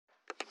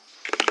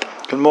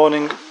Good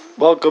morning.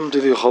 Welcome to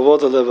the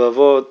Chovot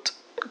HaLevavot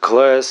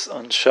class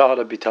on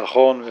Sha'ar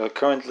HaBitachon. We are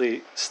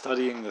currently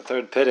studying the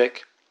third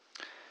Perek.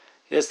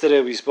 Yesterday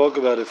we spoke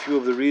about a few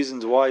of the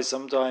reasons why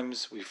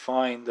sometimes we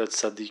find that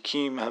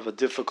Tzaddikim have a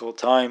difficult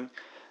time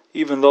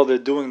even though they're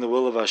doing the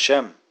will of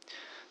Hashem.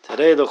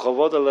 Today the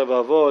Chovot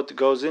HaLevavot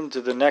goes into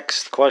the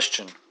next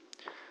question.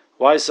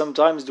 Why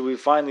sometimes do we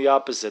find the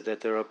opposite?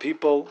 That there are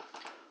people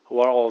who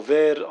are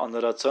over on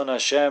the Ratzon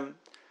Hashem.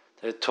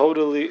 They're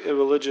totally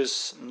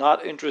irreligious,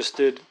 not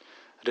interested,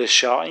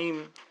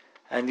 Resha'im,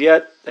 and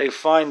yet they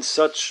find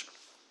such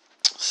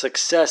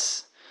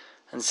success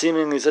and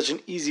seemingly such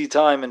an easy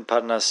time in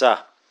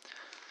Parnasah.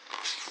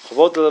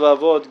 Chovot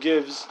HaLevavot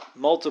gives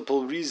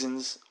multiple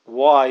reasons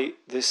why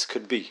this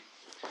could be.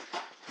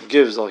 He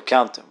gives, I'll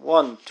count them,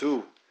 1,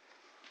 2,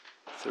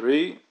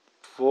 3,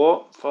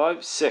 4,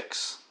 5,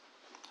 6.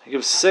 He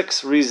gives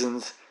 6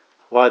 reasons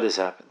why this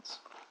happens.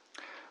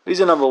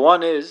 Reason number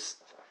 1 is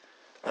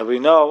that we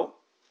know,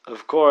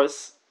 of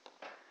course,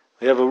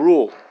 we have a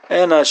rule.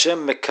 En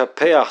Hashem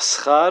mekapeach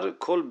schar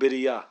kol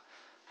biriyah.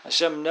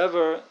 Hashem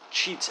never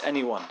cheats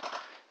anyone.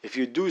 If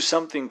you do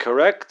something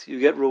correct, you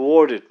get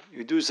rewarded.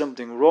 You do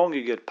something wrong,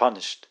 you get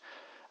punished.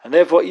 And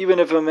therefore, even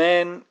if a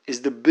man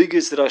is the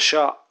biggest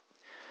rasha,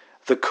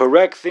 the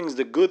correct things,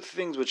 the good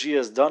things which he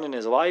has done in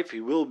his life, he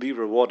will be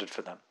rewarded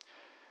for them.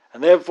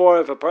 And therefore,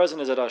 if a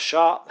person is a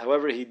rasha,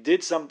 however, he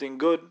did something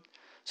good,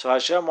 so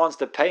Hashem wants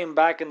to pay him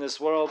back in this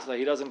world so that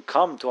he doesn't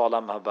come to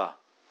Olam Haba.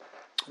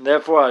 And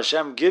therefore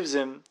Hashem gives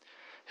him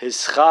his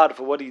schar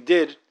for what he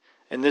did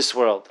in this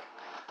world.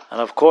 And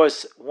of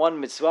course, one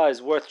mitzvah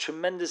is worth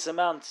tremendous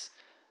amounts.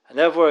 And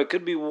therefore it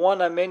could be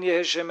one Amen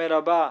Yeh Shem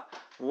Rabbah,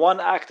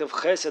 one act of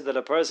chesed that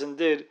a person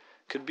did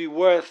could be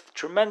worth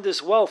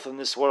tremendous wealth in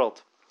this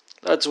world.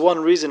 That's one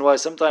reason why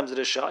sometimes at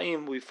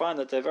Resha'im we find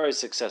that they're very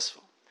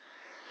successful.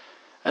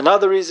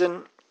 Another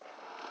reason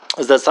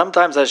is that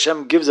sometimes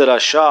Hashem gives a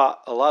rasha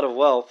a lot of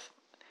wealth,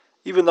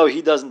 even though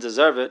he doesn't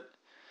deserve it,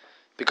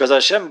 because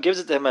Hashem gives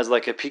it to him as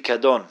like a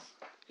pikadon.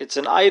 It's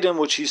an item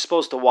which he's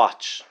supposed to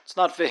watch. It's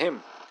not for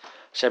him.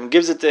 Hashem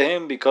gives it to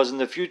him because in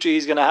the future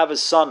he's going to have a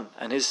son,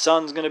 and his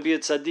son's going to be a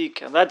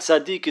tzaddik, and that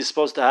tzaddik is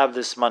supposed to have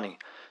this money.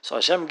 So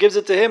Hashem gives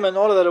it to him in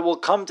order that it will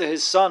come to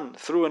his son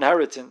through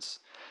inheritance.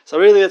 So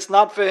really it's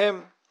not for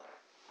him.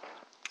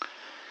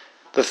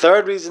 The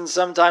third reason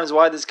sometimes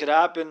why this could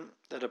happen,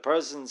 that a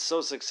person is so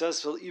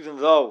successful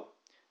even though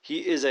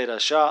he is a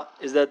rasha,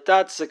 is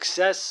that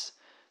success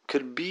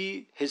could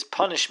be his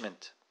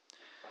punishment.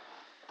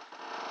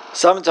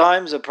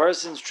 Sometimes a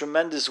person's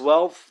tremendous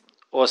wealth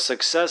or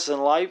success in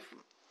life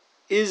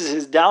is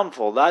his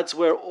downfall. That's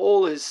where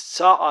all his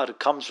tsa'ar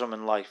comes from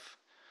in life.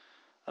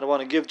 I don't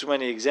want to give too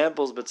many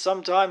examples, but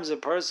sometimes a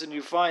person,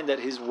 you find that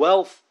his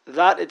wealth,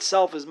 that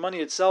itself, his money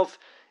itself,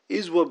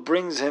 is what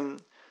brings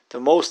him the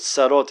most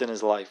sarot in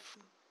his life.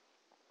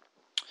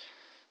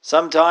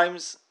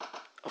 Sometimes,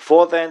 a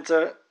fourth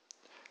answer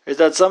is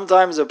that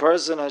sometimes a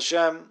person,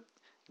 Hashem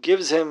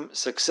gives him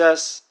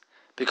success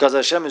because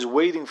Hashem is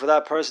waiting for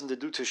that person to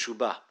do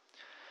teshubah.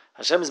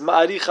 Hashem is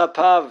ma'arich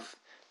hapav.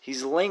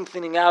 He's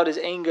lengthening out his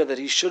anger that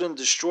he shouldn't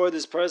destroy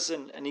this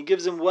person, and he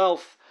gives him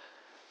wealth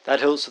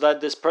so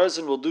that this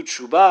person will do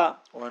teshubah,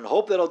 or in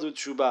hope that he'll do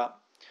teshubah,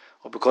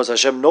 or because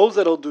Hashem knows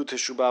that he'll do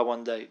teshubah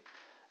one day,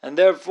 and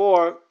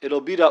therefore it'll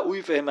be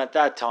ra'ui for him at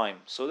that time.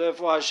 So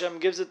therefore Hashem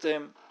gives it to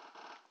him.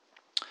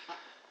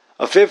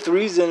 A fifth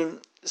reason,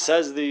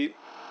 says the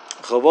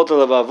Chovot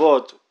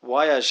HaLevavot,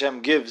 why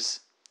Hashem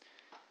gives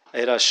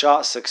a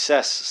rasha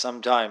success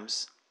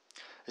sometimes,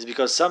 is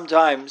because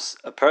sometimes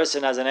a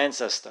person has an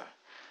ancestor,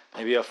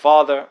 maybe a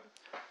father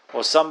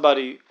or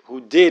somebody who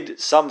did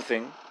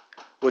something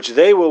which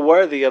they were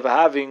worthy of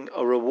having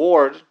a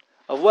reward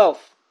of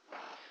wealth.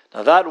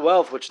 Now that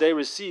wealth which they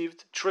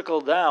received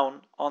trickled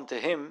down onto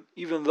him,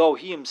 even though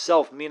he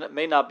himself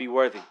may not be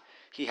worthy.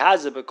 He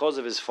has it because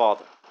of his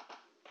father.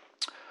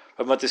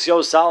 Rav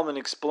Matisyahu Salomon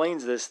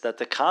explains this, that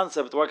the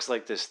concept works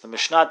like this. The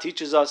Mishnah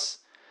teaches us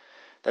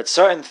that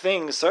certain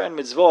things, certain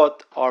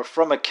mitzvot, are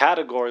from a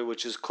category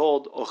which is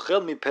called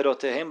ochel mi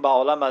perotehem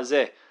ba'olam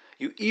hazeh.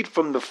 You eat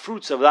from the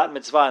fruits of that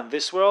mitzvah in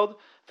this world.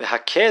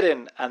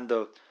 V'hakeren, and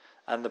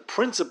the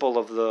principle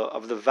of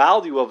the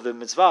value of the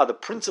mitzvah, the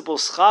principal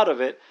schar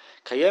of it,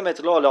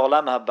 kayemet lo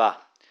le'olam haba.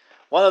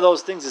 One of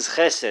those things is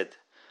chesed. It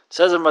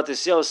says in Rav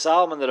Matisyahu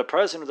Salomon that a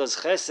person who does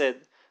chesed,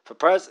 if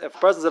a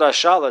person did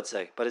rasha, let's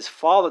say, but his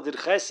father did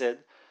chesed,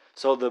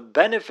 so the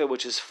benefit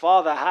which his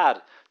father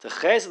had, the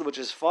chesed which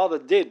his father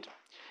did,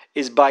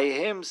 is by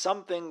him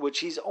something which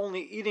he's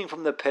only eating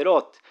from the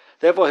perot.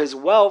 Therefore his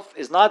wealth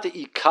is not the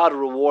ikar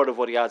reward of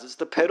what he has, it's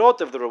the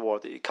perot of the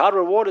reward. The ikar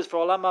reward is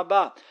for olam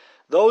haba.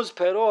 Those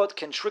perot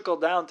can trickle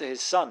down to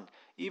his son,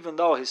 even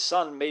though his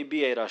son may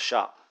be a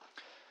rasha.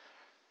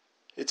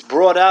 It's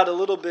brought out a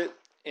little bit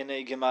in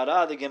a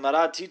Gemara. The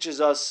Gemara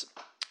teaches us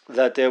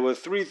that there were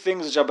 3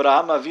 things which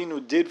Abraham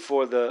Avinu did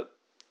for the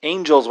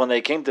angels when they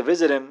came to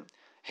visit him,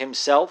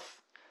 himself.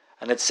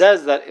 And it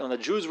says that when the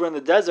Jews were in the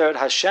desert,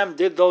 Hashem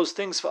did those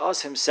things for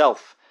us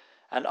himself.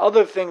 and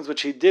other things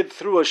which he did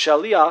through a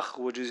shaliach,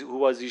 who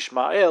was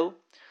Ishmael,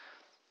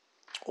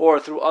 or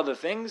through other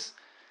things.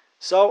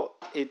 So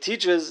it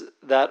teaches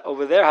that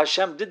over there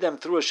Hashem did them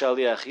through a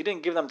shaliach. He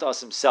didn't give them to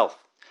us himself.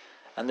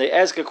 And they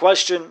ask a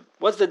question,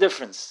 what's the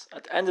difference?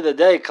 At the end of the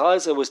day, Klal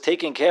Yisrael was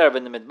taken care of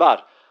in the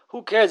Midbar.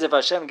 Who cares if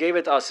Hashem gave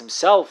it to us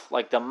himself,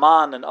 like the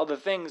man and other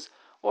things,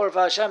 or if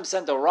Hashem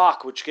sent a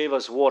rock which gave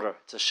us water?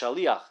 It's a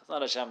shaliach, it's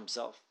not Hashem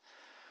himself.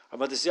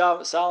 Rabbi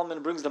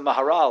Solomon brings the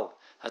Maharal.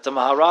 That the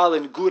Maharal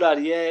in Gur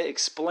Aryeh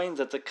explains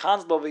that the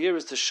concept over here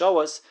is to show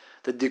us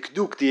the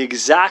dikduk, the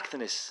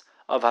exactness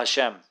of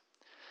Hashem.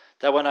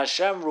 That when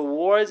Hashem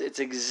rewards, it's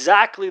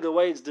exactly the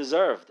way it's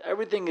deserved.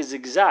 Everything is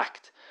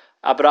exact.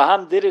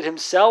 Abraham did it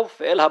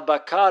himself. El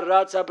habakar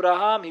ratz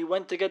Abraham. He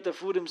went to get the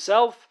food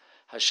himself.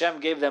 Hashem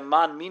gave them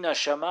man mina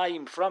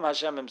shamayim from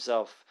Hashem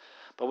himself.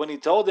 But when he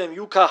told them,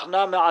 Yukach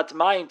na me'at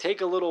mayim,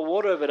 take a little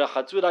water,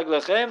 v'rachatzu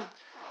raglechem,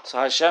 so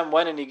Hashem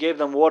went and he gave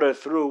them water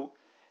through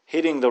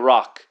hitting the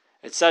rock,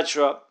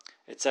 etc.,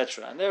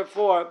 etc. And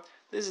therefore,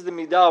 this is the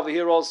midah over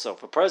here also.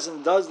 If a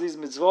person does these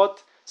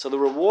mitzvot, so the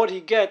reward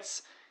he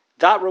gets,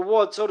 that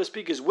reward, so to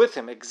speak, is with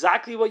him.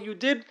 Exactly what you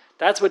did,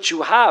 that's what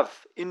you have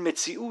in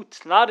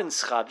mitziut, not in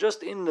schar,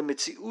 just in the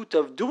mitziut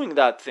of doing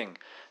that thing.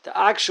 The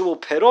actual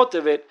perot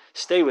of it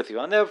stay with you.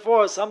 And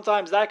therefore,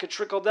 sometimes that could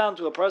trickle down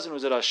to a person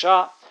who's a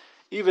rasha,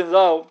 even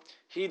though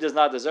he does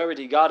not deserve it,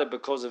 he got it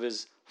because of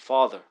his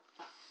father.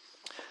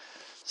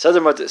 Says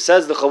the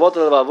Chavot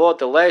HaLevavot,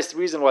 the last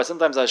reason why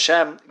sometimes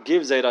Hashem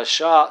gives a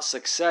rasha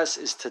success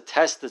is to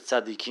test the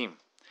tzaddikim.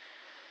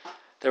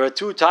 There are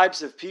two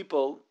types of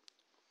people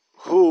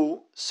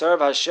who serve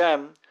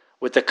Hashem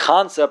with the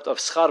concept of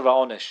schar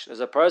va'onesh. There's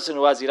a person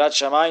who has yirat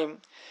shamayim,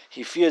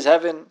 he fears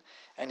heaven,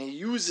 and he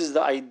uses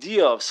the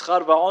idea of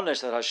schar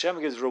va'onesh, that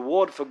Hashem gives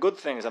reward for good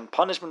things and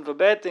punishment for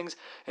bad things,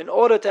 in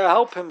order to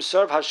help him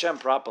serve Hashem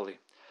properly.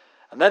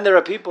 And then there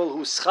are people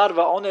who schar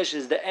va'onesh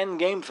is the end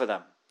game for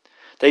them.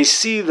 They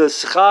see the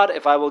schar,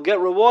 if I will get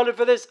rewarded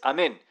for this, I'm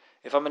in.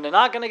 If I'm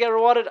not going to get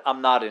rewarded,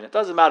 I'm not in. It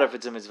doesn't matter if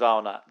it's a mitzvah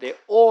or not. They're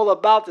all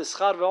about the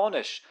schar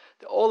va'onesh.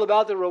 They're all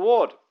about the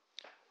reward.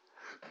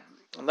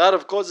 And that,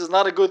 of course, is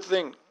not a good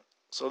thing.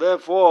 So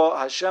therefore,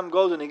 Hashem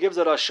goes and He gives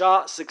a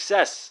rasha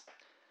success.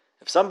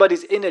 If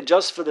somebody's in it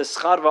just for the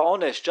schar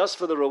va'onesh, just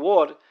for the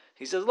reward,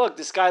 He says, look,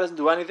 this guy doesn't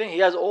do anything. He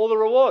has all the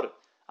reward.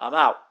 I'm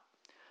out.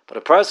 But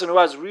a person who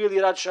has really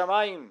yirat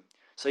shamayim,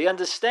 so he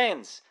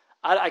understands.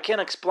 I can't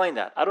explain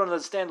that. I don't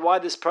understand why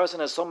this person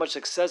has so much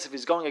success if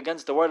he's going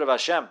against the word of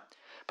Hashem.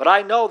 But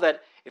I know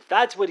that if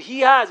that's what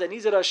he has and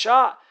he's a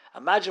rasha,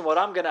 imagine what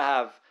I'm going to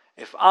have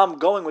if I'm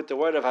going with the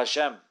word of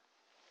Hashem.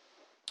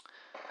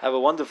 Have a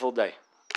wonderful day.